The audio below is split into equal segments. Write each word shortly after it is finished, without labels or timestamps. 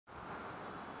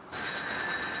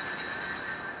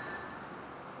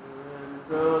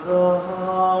Enter the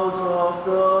house of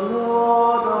the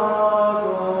Lord our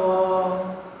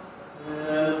God.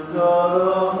 Enter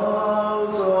the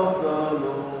house of the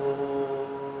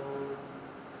Lord.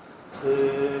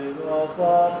 Sing of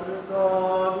our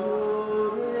God who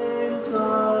reigns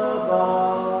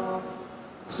above.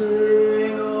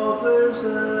 Sing of his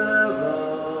everlasting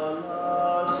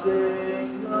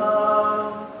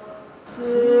love.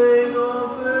 Sing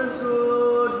of his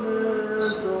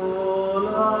goodness all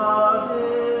our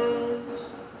days.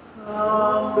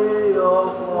 Come be of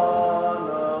one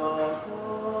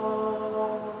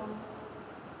accord.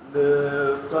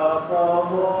 Lift up our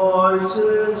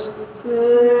voices,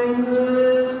 sing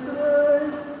his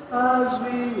praise as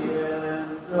we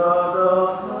enter the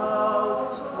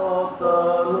house of the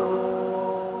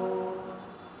Lord.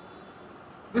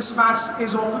 This Mass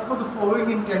is offered for the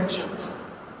following intentions: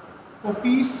 for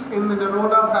peace in the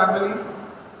Nerona family,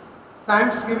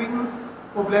 thanksgiving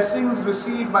for blessings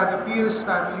received by the Pires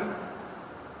family,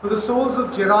 for the souls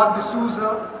of Gerard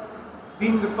D'Souza,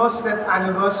 being the first death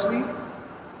anniversary,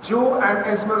 Joe and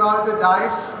Esmeralda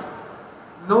Dias,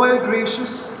 Noel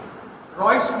Gracious,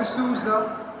 Royce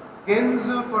D'Souza,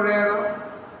 Genzo Pereira,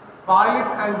 Violet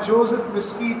and Joseph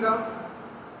Mesquita,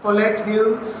 Colette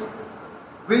Hills,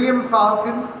 William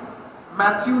Falcon,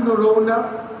 Matthew Norona,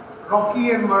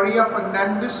 Rocky and Maria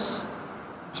Fernandez,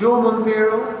 Joe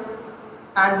Montero,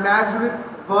 and Nazareth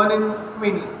Vernon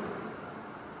Quinney.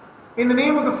 In the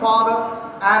name of the Father,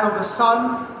 and of the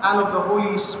Son, and of the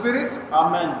Holy Spirit,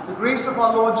 Amen. the grace of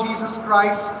our Lord Jesus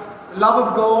Christ, the love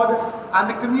of God, and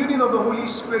the communion of the Holy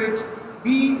Spirit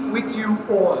be with you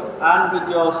all. And with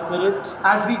your spirit,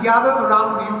 As we gather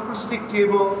around the Eucharistic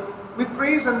table with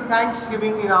praise and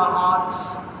thanksgiving in our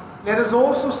hearts, let us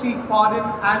also seek pardon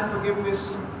and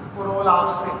forgiveness for all our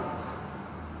sins.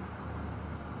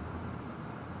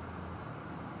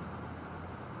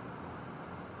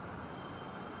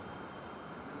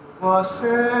 You were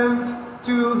sent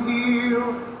to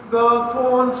heal the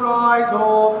contrite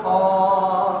of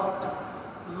heart.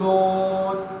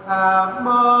 Lord, have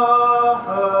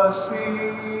mercy.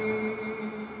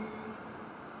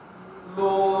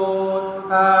 Lord,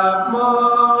 have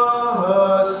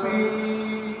mercy.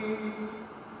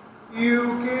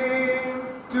 You came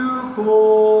to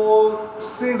call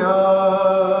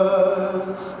sinners.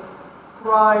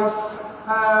 Christ,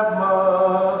 have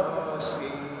mercy.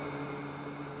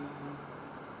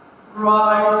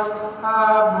 Christ,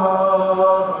 have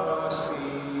mercy.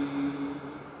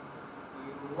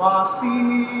 You are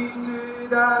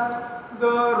seated at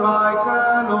the right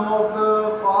hand of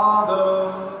the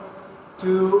Father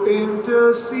to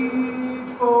intercede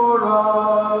for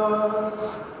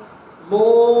us.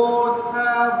 Lord,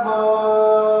 have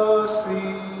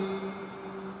mercy.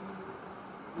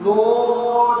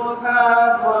 Lord,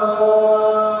 have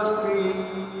mercy.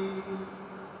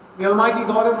 May Almighty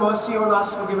God have mercy on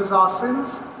us, forgive us our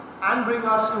sins, and bring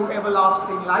us to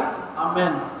everlasting life.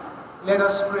 Amen. Let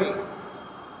us pray.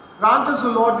 Grant us, O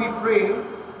Lord, we pray,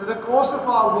 that the course of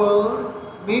our world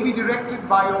may be directed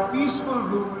by your peaceful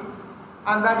rule,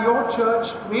 and that your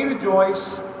church may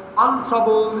rejoice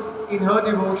untroubled in her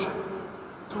devotion.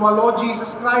 Through our Lord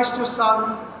Jesus Christ, your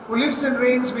Son, who lives and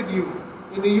reigns with you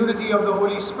in the unity of the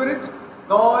Holy Spirit,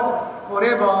 God,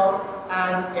 forever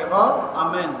and ever.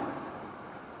 Amen.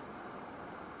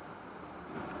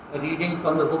 A reading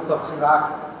from the book of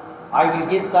Sirach. I will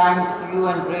give thanks to you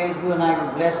and praise you, and I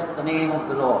will bless the name of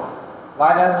the Lord.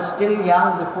 While I was still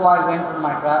young, before I went on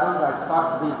my travels, I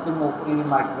sought wisdom openly in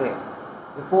my prayer.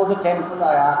 Before the temple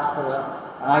I asked for her,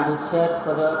 and I will search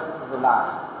for her to the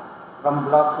last. From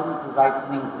blossom to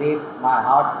ripening grape, my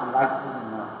heart delighted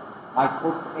in her. My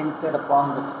foot entered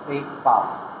upon the straight path.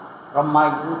 From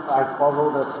my youth I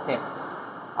followed her steps.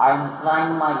 I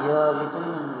inclined my ear a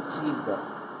little and received her.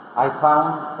 I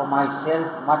found for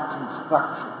myself much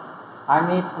instruction. I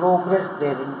made progress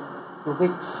therein, to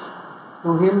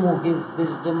him who gives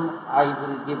wisdom I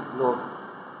will give glory.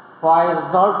 For I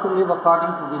resolved to live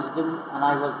according to wisdom, and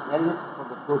I was zealous for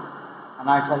the good, and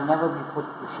I shall never be put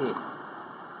to shame.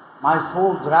 My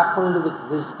soul grappled with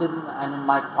wisdom, and in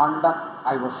my conduct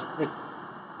I was strict.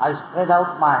 I spread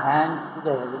out my hands to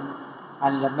the heavens,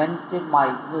 and lamented my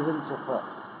ignorance of her.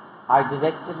 I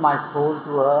directed my soul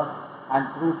to her, and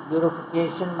through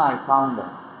purification I found her.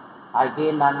 I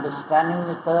gained understanding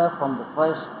with her from the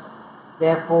first,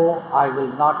 therefore I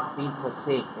will not be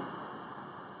forsaken.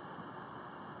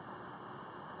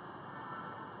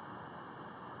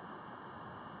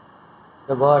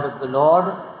 The word of the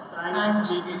Lord.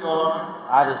 Thanks be to God.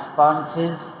 Our response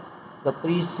is, the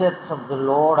precepts of the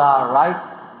Lord are right,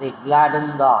 they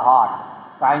gladden the heart.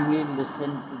 Kindly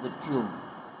listen to the tune.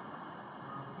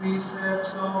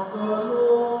 Precepts of the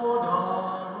Lord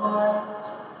are right,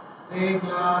 they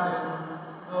gladden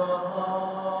the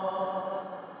heart.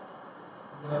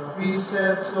 The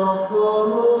precepts of the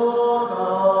Lord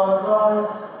are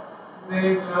right,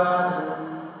 they gladden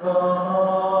the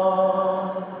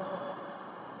heart.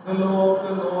 The law of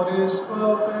the Lord is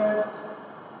perfect,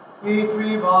 it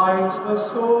revives the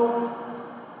soul.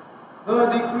 The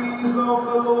decrees of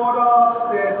the Lord are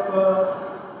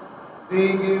steadfast,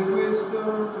 they give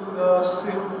wisdom to the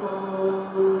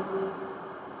simple.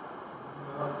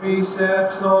 The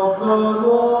precepts of the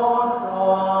Lord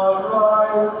are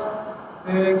right,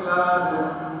 they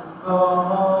gladden the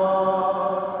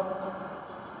heart.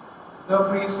 The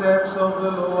precepts of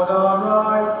the Lord are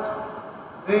right,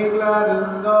 they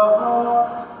gladden the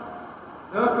heart.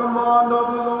 The command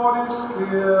of the Lord is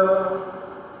clear,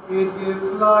 it gives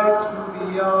light to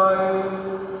the eyes.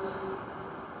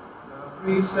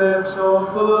 The precepts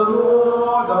of the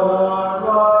Lord are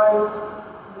right,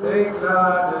 they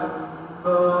gladden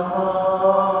the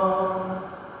heart.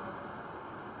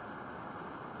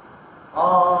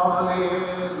 Alleluia,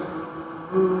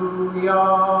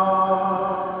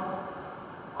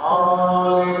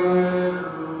 Alleluia.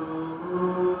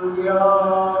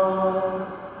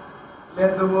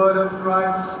 Let the word of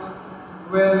Christ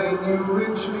dwell in you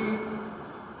richly,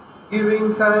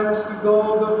 giving thanks to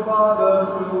God the Father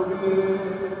through him.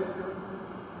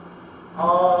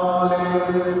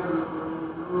 Alleluia.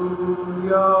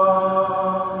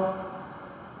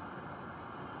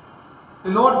 The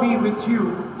Lord be with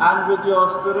you. And with your A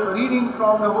spirit. reading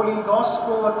from the Holy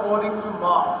Gospel according to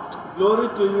Mark. Glory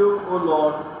to you, O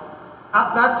Lord.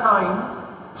 At that time,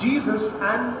 Jesus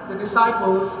and the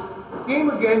disciples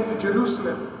came again to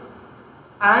Jerusalem.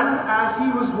 And as he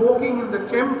was walking in the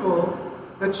temple,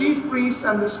 the chief priests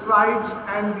and the scribes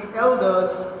and the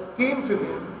elders came to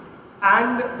him,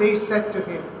 and they said to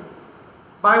him,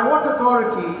 "By what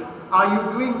authority are you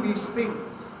doing these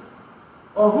things?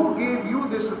 Or who gave you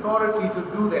this authority to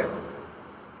do them?"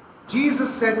 Jesus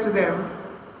said to them,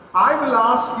 "I will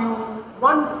ask you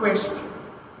one question.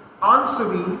 Answer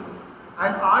me,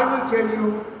 and I will tell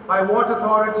you by what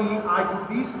authority I do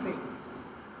these things.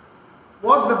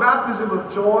 Was the baptism of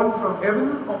John from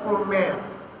heaven or from man?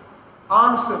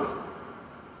 Answer me."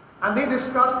 And they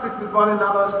discussed it with one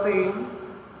another, saying,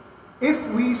 "If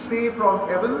we say from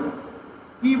heaven,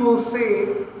 he will say,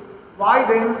 'Why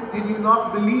then did you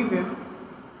not believe him?'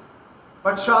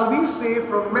 But shall we say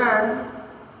from man?"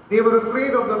 They were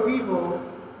afraid of the people,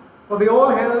 for they all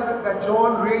held that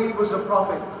John really was a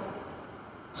prophet.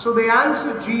 So they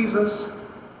answered Jesus,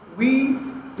 "We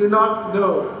do not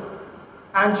know."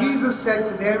 And Jesus said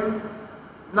to them,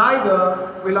 "Neither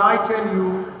will I tell you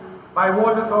by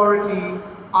what authority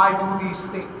I do these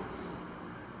things."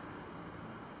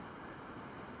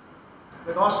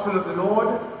 The Gospel of the Lord.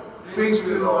 Praise to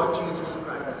you, Lord Jesus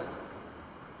Christ.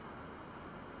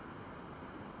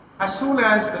 As soon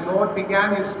as the Lord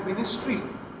began his ministry,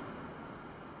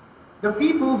 the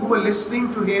people who were listening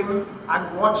to him and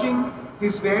watching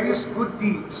his various good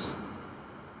deeds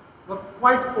were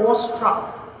quite awestruck.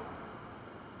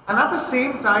 And at the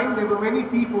same time, there were many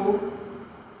people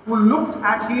who looked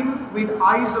at him with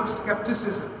eyes of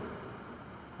skepticism.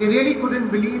 They really couldn't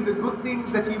believe the good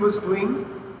things that he was doing,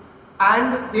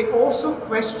 and they also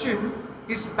questioned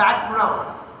his background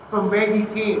from where he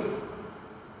came.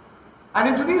 And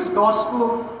in today's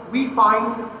gospel, we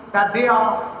find that they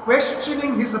are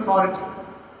questioning his authority,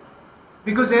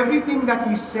 because everything that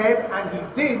he said and he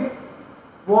did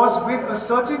was with a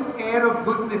certain air of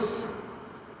goodness,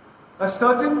 a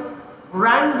certain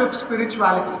brand of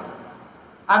spirituality,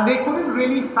 and they couldn't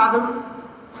really fathom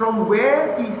from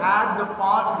where he had the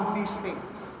power to do these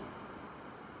things.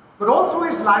 But all through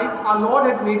his life, our Lord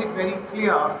had made it very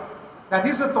clear that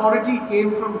his authority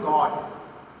came from God.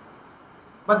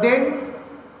 But then,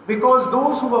 because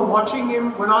those who were watching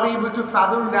him were not able to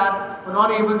fathom that, were not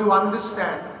able to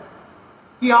understand,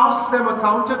 he asked them a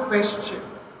counter question.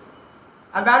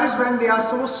 And that is when they are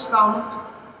so stumped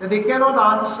that they cannot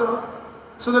answer.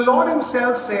 So the Lord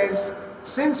himself says,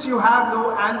 "Since you have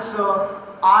no answer,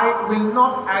 I will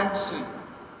not answer you."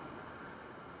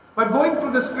 But going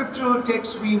through the scriptural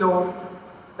text, we know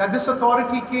that this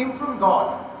authority came from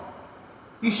God.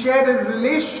 He shared a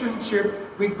relationship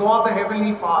with God the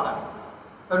Heavenly Father,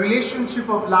 a relationship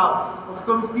of love, of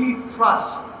complete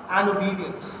trust and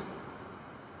obedience.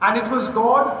 And it was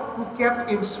God who kept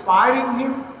inspiring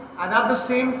him and at the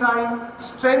same time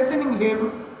strengthening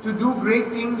him to do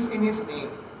great things in his name.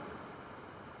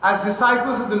 As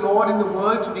disciples of the Lord in the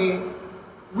world today,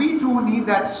 we too need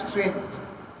that strength.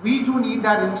 We too need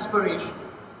that inspiration.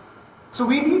 So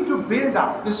we need to build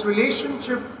up this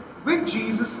relationship with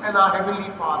Jesus and our Heavenly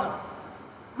Father.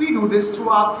 We do this through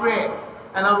our prayer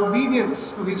and our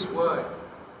obedience to His Word.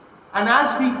 And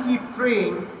as we keep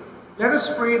praying, let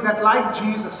us pray that like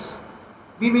Jesus,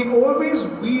 we may always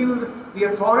wield the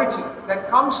authority that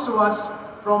comes to us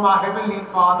from our Heavenly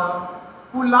Father,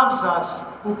 who loves us,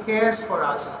 who cares for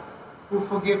us, who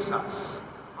forgives us.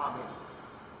 Amen.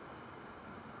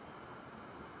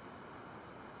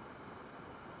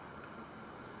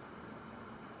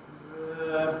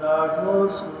 That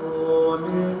was sown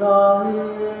in our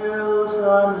hills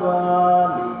and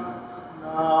valleys,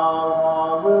 now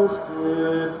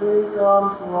harvested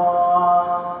becomes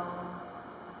wine.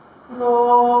 From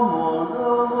all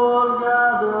the world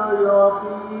gather your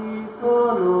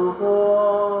people, O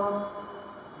God,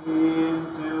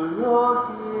 into your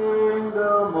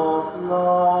kingdom of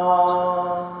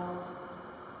love.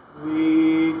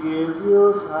 We give you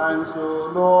thanks,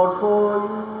 O Lord, for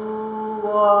you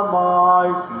are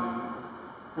mighty.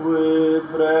 With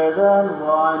bread and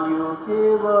wine you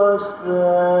give us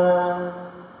strength.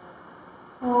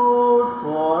 Food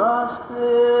for our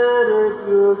spirit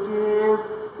you give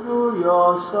through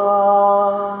your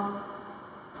Son.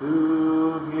 To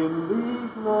him be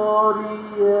glory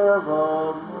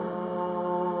evermore.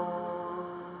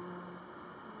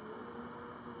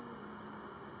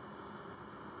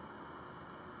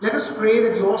 Let us pray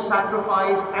that your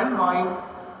sacrifice and mine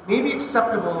may be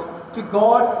acceptable to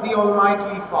God the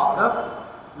Almighty Father.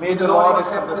 May the Lord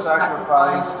accept the this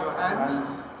sacrifice at your hands, and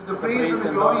to the praise and the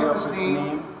glory of His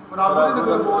name, for our good and the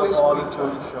good of all His Holy holy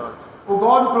Church. Church. O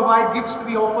God, who provide gifts to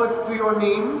be offered to your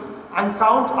name and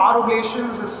count our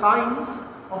oblations as signs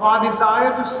of our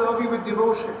desire to serve you with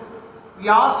devotion, we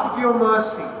ask of your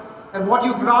mercy that what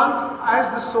you grant as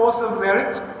the source of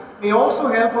merit may also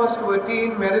help us to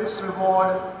attain merit's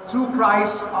reward through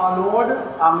Christ our Lord.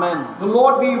 Amen. The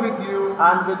Lord be with you.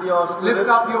 And with your spirit, Lift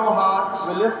up your hearts.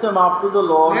 we lift them up to the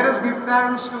Lord. Let us give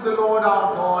thanks to the Lord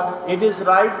our God. It is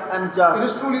right and It is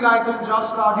just. truly right and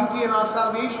just, our duty and our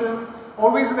salvation,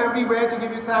 always and everywhere to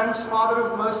give you thanks, Father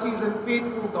of mercies and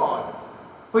faithful God.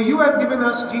 For you have given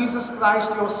us Jesus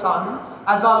Christ, your Son,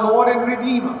 as our Lord and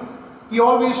Redeemer. He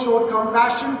always showed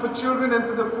compassion for children and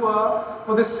for the poor,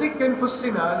 for the sick and for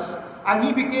sinners, and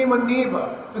he became a neighbor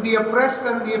to the oppressed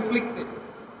and the afflicted.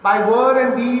 By word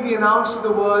and deed he announced to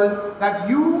the world that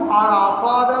you are our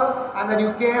Father and that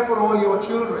you care for all your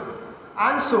children.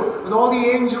 And so, with all the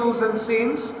angels and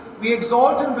saints, we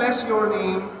exalt and bless your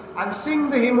name and sing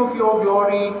the hymn of your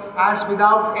glory as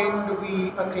without end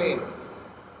we acclaim.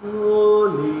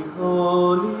 Holy,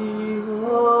 holy,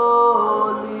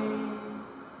 holy,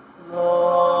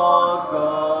 Lord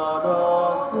God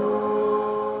of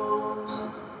hosts.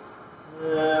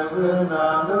 Heaven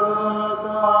and earth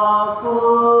are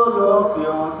full of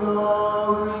your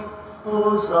glory.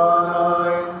 Hosanna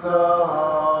in the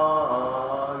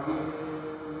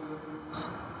highest.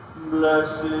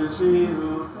 Blessed is he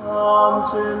who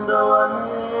comes in the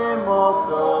name of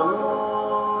the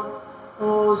Lord.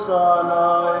 Hosanna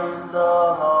in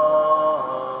the highest.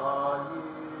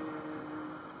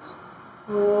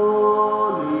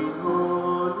 Holy,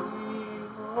 holy,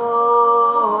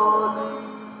 holy,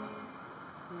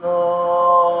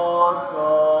 Lord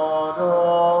God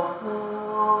of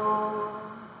hosts.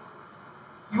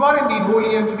 You are indeed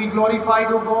holy and to be glorified,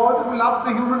 O God, who love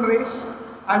the human race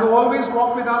and who always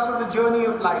walk with us on the journey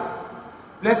of life.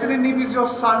 Blessed indeed is your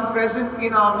Son present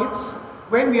in our midst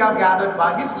when we are gathered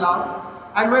by his love,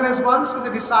 and when as once for the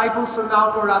disciples, so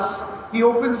now for us, he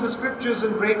opens the scriptures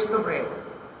and breaks the bread.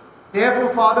 Therefore,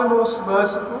 Father most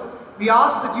merciful, we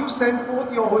ask that you send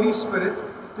forth your Holy Spirit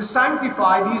to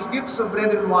sanctify these gifts of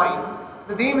bread and wine,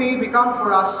 that they may become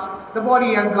for us the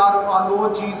body and blood of our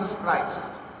Lord Jesus Christ.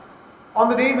 On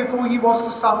the day before he was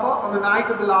to suffer, on the night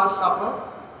of the Last Supper,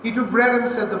 he took bread and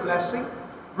said the blessing,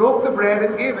 broke the bread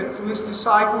and gave it to his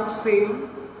disciples, saying,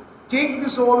 "Take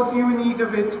this, all of you, and eat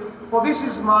of it, for this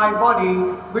is my body,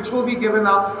 which will be given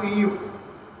up for you."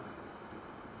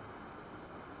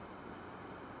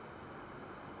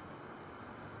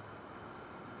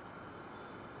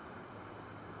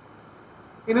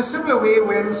 In a similar way,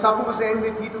 when supper was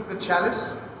ended, he took the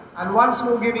chalice, and once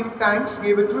more giving thanks,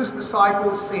 gave it to his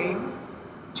disciples, saying,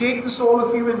 "Take this, all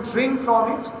of you, and drink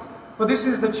from it, for this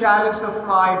is the chalice of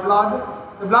my blood,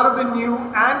 the blood of the new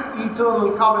and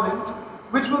eternal covenant,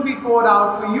 which will be poured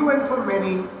out for you and for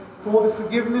many for the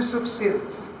forgiveness of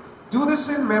sins. Do this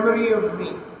in memory of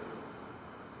me."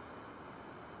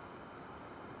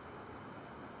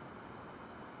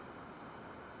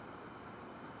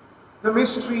 The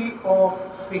mystery of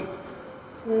faith.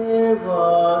 Save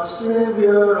us,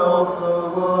 Savior of the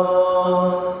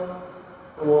world.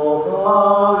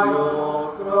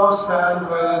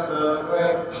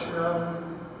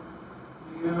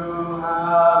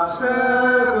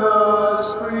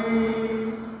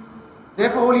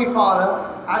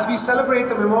 as we celebrate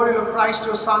the memorial of Christ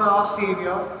your Son, our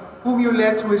Savior, whom you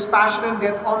led through his passion and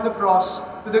death on the cross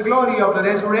to the glory of the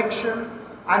resurrection,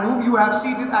 and whom you have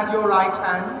seated at your right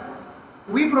hand,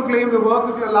 we proclaim the work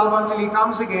of your love until he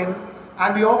comes again,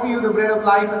 and we offer you the bread of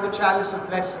life and the chalice of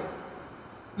blessing.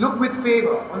 Look with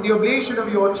favor on the oblation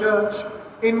of your church,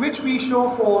 in which we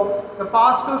show forth the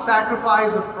paschal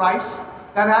sacrifice of Christ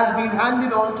that has been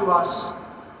handed on to us,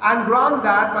 and grant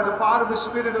that by the power of the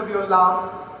Spirit of your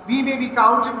love, we may be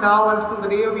counted now until the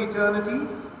day of eternity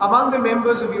among the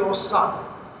members of your Son,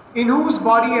 in whose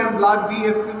body and blood we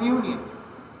have communion.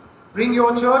 Bring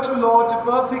your church, O Lord, to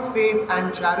perfect faith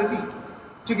and charity,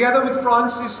 together with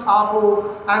Francis our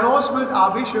Pope and Oswald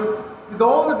our Bishop, with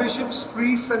all the bishops,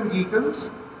 priests and deacons,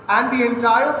 and the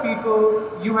entire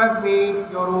people you have made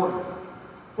your own.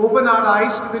 Open our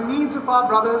eyes to the needs of our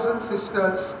brothers and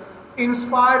sisters,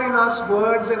 inspire in us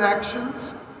words and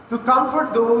actions to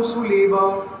comfort those who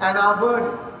labor and are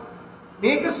burdened.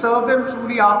 Make us serve them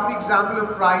truly after the example of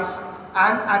Christ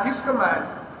and at his command.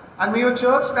 And may your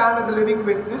church stand as a living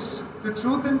witness to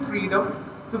truth and freedom,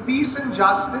 to peace and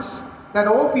justice, that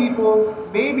all people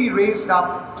may be raised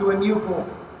up to a new hope.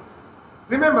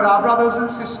 Remember our brothers and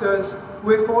sisters who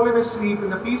have fallen asleep in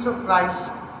the peace of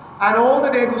Christ, and all the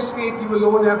dead whose faith you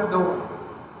alone have known.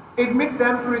 Admit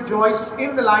them to rejoice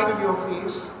in the light of your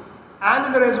face, and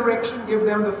in the resurrection give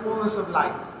them the fullness of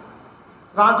life.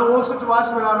 Grant also to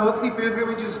us, when our earthly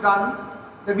pilgrimage is done,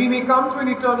 that we may come to an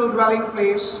eternal dwelling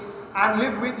place and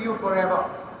live with you forever.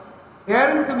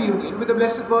 There in communion with the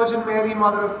Blessed Virgin Mary,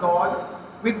 Mother of God,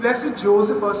 with blessed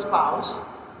Joseph, her spouse,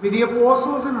 with the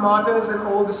apostles and martyrs and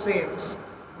all the saints,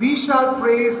 we shall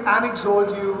praise and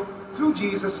exalt you through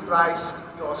Jesus Christ,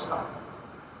 your Son.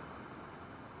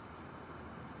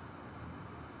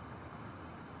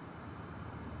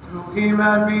 Through him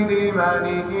and with him and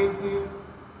in him,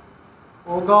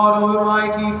 O God,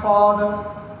 Almighty Father,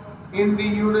 in the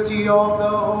unity of the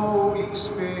Holy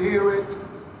Spirit,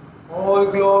 all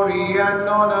glory and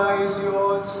honor is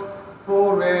yours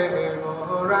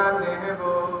forever and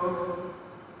ever.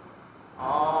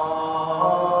 Amen.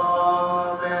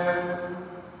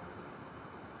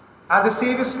 At the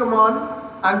Saviour's command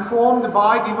and formed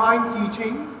by divine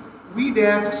teaching, we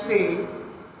dare to say,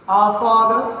 Our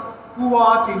Father, who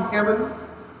art in heaven,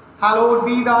 hallowed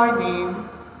be thy name.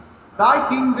 Thy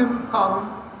kingdom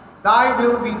come, thy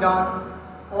will be done,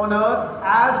 on earth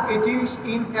as it is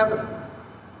in heaven.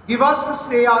 Give us this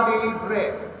day our daily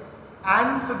bread,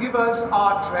 and forgive us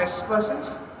our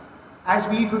trespasses, as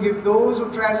we forgive those who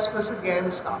trespass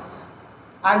against us.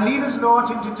 And lead us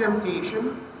not into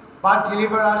temptation, but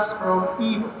deliver us from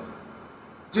evil.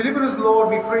 Deliver us, Lord,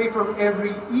 we pray, from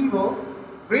every evil.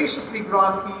 Graciously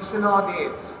grant peace in our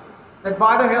days, that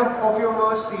by the help of your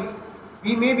mercy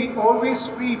we may be always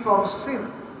free from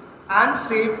sin and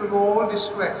safe from all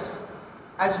distress,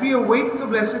 as we await the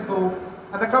blessed hope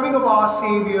and the coming of our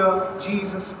Saviour,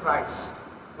 Jesus Christ.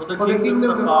 For the kingdom,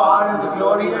 the power, and the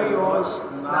glory are yours,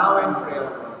 now and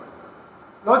forever.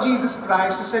 Lord Jesus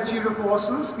Christ, who said to your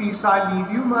apostles, Peace I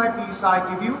leave you, my peace I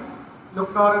give you,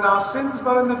 look not on our sins,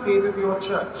 but on the faith of your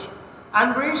church,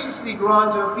 and graciously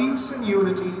grant her peace and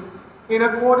unity in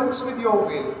accordance with your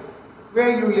will,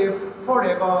 where you live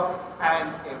forever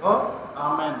and ever.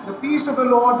 Amen. The peace of the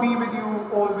Lord be with you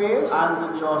always.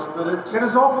 And with your spirit. Let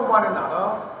us offer one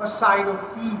another a sign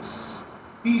of peace.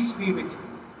 Peace be with you.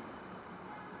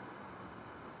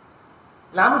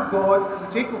 Lamb of God,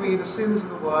 you take away the sins of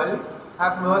the world,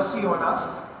 have mercy on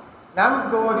us. Lamb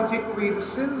of God, you take away the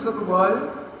sins of the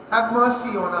world, have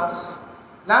mercy on us.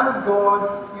 Lamb of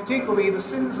God, you take away the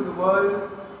sins of the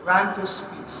world, grant us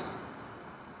peace.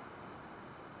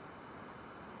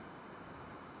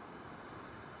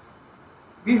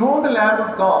 Behold the Lamb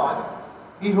of God.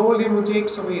 Behold him who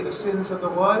takes away the sins of the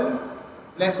world.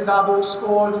 Blessed are those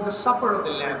called to the supper of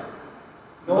the Lamb.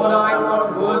 Lord, I am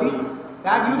not worthy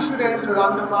that you should enter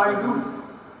under my roof,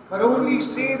 but only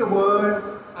say the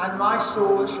word, and my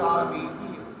soul shall be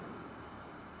healed.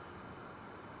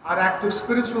 Our act of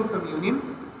spiritual communion.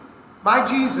 My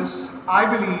Jesus, I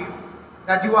believe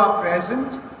that you are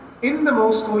present in the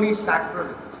most holy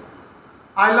sacrament.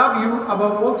 I love you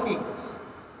above all things,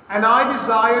 and I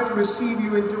desire to receive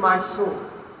you into my soul.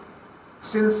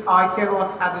 Since I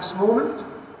cannot at this moment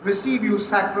receive you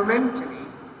sacramentally,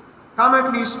 come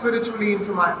at least spiritually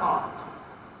into my heart.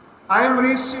 I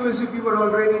embrace you as if you were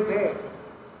already there,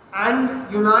 and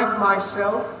unite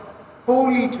myself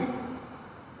wholly to you.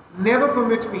 Never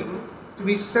permit me to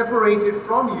be separated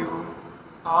from you.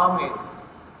 Amen.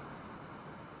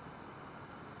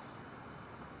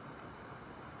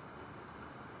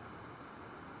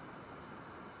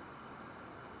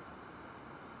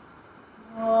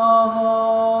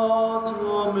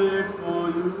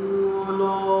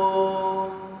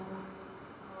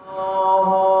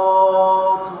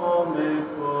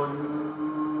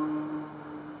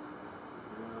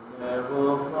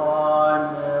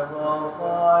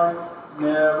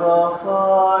 never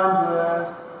find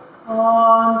rest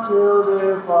until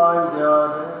they find their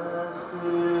rest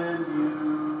in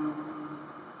you.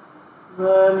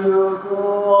 When you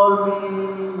call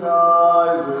me, I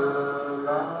will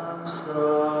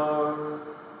answer.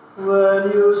 When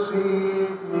you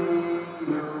seek me,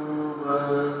 you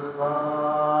will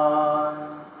find.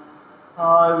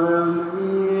 I will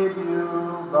lead you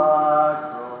back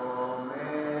from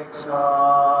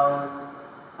exile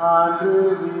and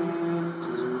reveal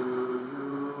to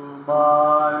you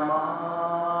my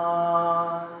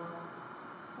mind.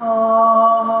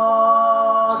 Our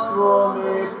hearts were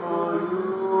made for you,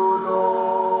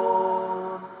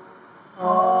 Lord.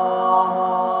 Our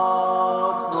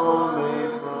hearts were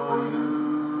made for you.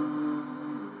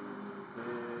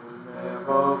 They'll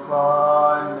never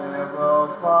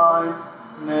find,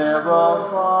 never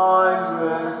find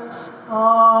rest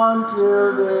until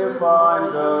they find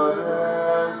the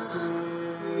rest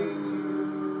in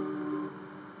you.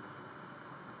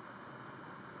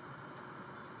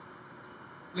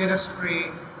 Let us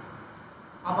pray.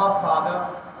 Abba Father,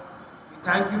 we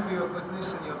thank you for your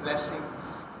goodness and your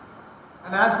blessings.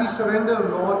 And as we surrender,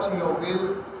 Lord, to your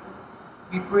will,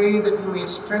 we pray that you may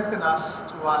strengthen us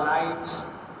through our lives,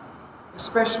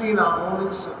 especially in our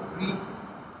moments of grief,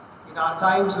 in our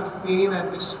times of pain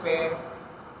and despair,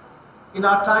 in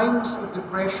our times of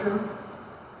depression.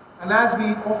 And as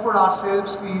we offer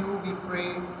ourselves to you, we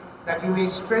pray that you may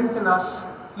strengthen us,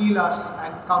 heal us,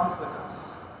 and comfort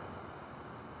us.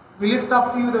 We lift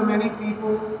up to you the many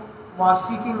people who are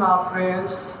seeking our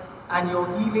prayers and your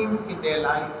healing in their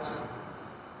lives.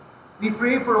 We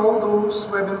pray for all those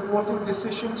who have important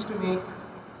decisions to make,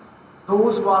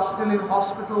 those who are still in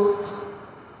hospitals,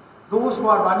 those who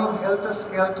are running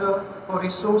helter-skelter for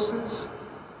resources.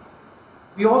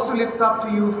 We also lift up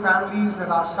to you families that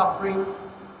are suffering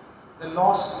the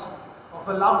loss of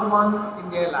a loved one in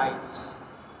their lives.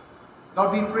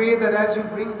 Lord, we pray that as you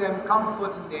bring them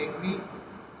comfort in their grief,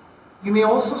 you may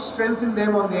also strengthen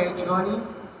them on their journey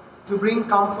to bring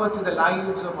comfort to the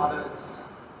lives of others.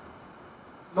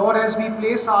 Lord, as we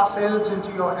place ourselves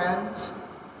into your hands,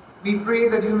 we pray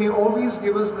that you may always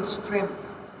give us the strength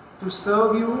to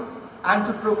serve you and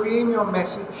to proclaim your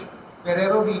message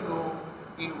wherever we go,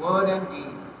 in word and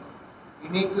deed. We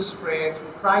make this prayer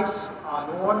through Christ our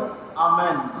Lord.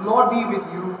 Amen. The Lord be with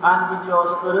you. And with your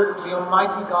spirit. The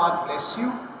Almighty God bless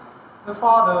you, the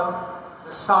Father,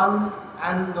 the Son,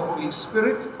 and the Holy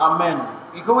Spirit. Amen.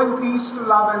 We go in peace to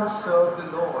love and serve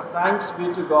the Lord. Thanks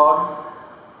be to God.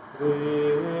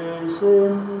 Praise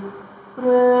Him,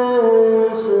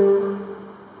 praise Him,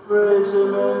 praise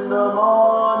Him in the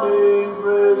morning,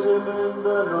 praise Him in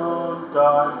the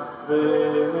noontime,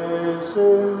 praise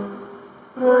Him,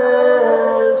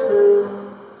 praise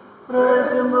Him,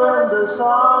 praise Him when the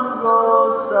sun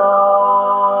goes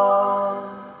down.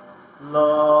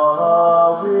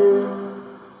 Love Him,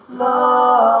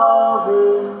 love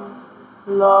Him,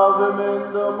 love Him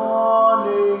in the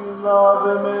morning, love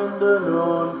Him in the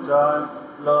noontime,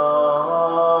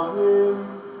 love Him,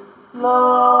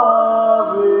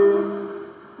 love Him,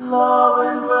 love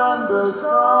Him when the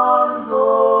sun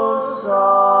goes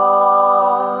down.